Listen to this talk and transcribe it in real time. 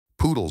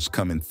Poodles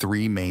come in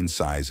three main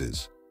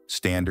sizes: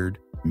 standard,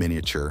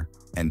 miniature,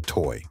 and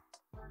toy.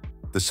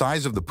 The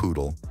size of the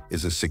poodle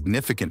is a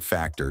significant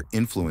factor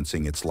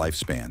influencing its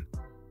lifespan.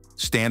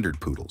 Standard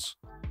poodles.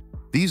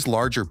 These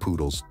larger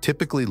poodles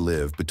typically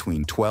live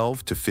between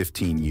 12 to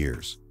 15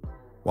 years.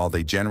 While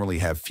they generally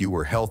have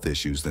fewer health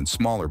issues than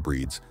smaller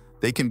breeds,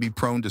 they can be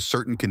prone to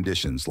certain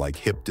conditions like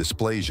hip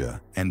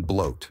dysplasia and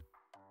bloat.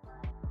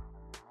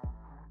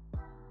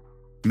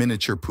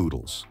 Miniature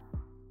poodles.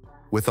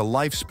 With a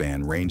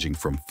lifespan ranging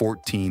from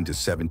 14 to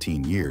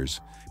 17 years,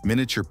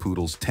 miniature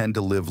poodles tend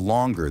to live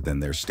longer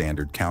than their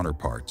standard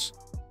counterparts.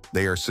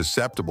 They are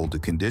susceptible to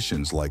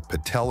conditions like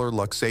patellar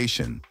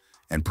luxation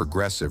and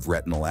progressive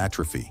retinal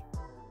atrophy.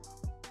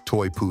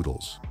 Toy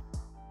poodles.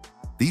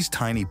 These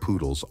tiny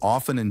poodles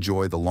often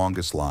enjoy the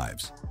longest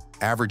lives,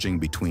 averaging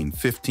between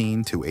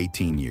 15 to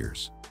 18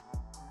 years.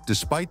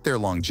 Despite their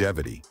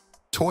longevity,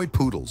 toy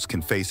poodles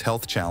can face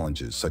health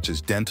challenges such as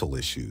dental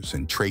issues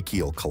and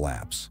tracheal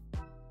collapse.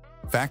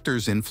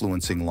 Factors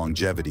influencing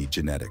longevity: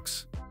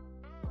 genetics.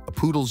 A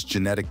poodle's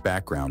genetic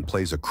background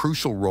plays a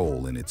crucial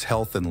role in its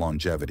health and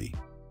longevity.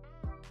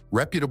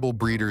 Reputable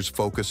breeders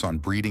focus on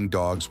breeding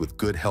dogs with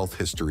good health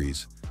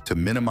histories to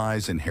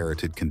minimize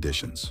inherited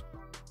conditions.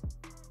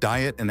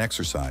 Diet and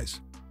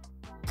exercise.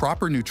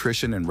 Proper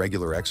nutrition and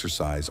regular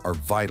exercise are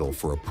vital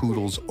for a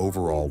poodle's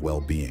overall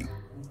well-being.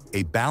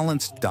 A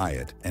balanced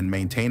diet and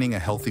maintaining a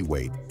healthy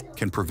weight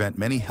can prevent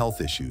many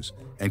health issues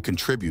and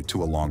contribute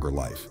to a longer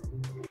life.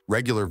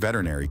 Regular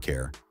veterinary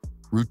care,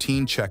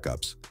 routine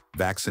checkups,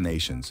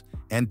 vaccinations,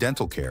 and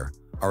dental care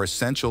are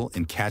essential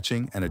in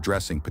catching and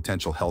addressing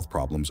potential health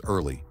problems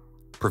early.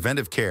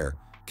 Preventive care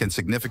can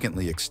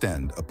significantly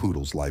extend a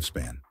poodle's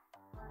lifespan.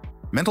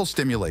 Mental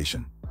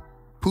stimulation.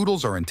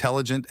 Poodles are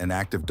intelligent and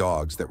active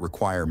dogs that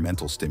require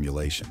mental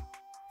stimulation.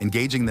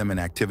 Engaging them in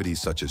activities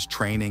such as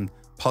training,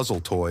 puzzle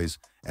toys,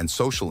 and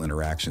social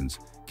interactions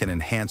can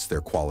enhance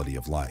their quality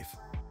of life.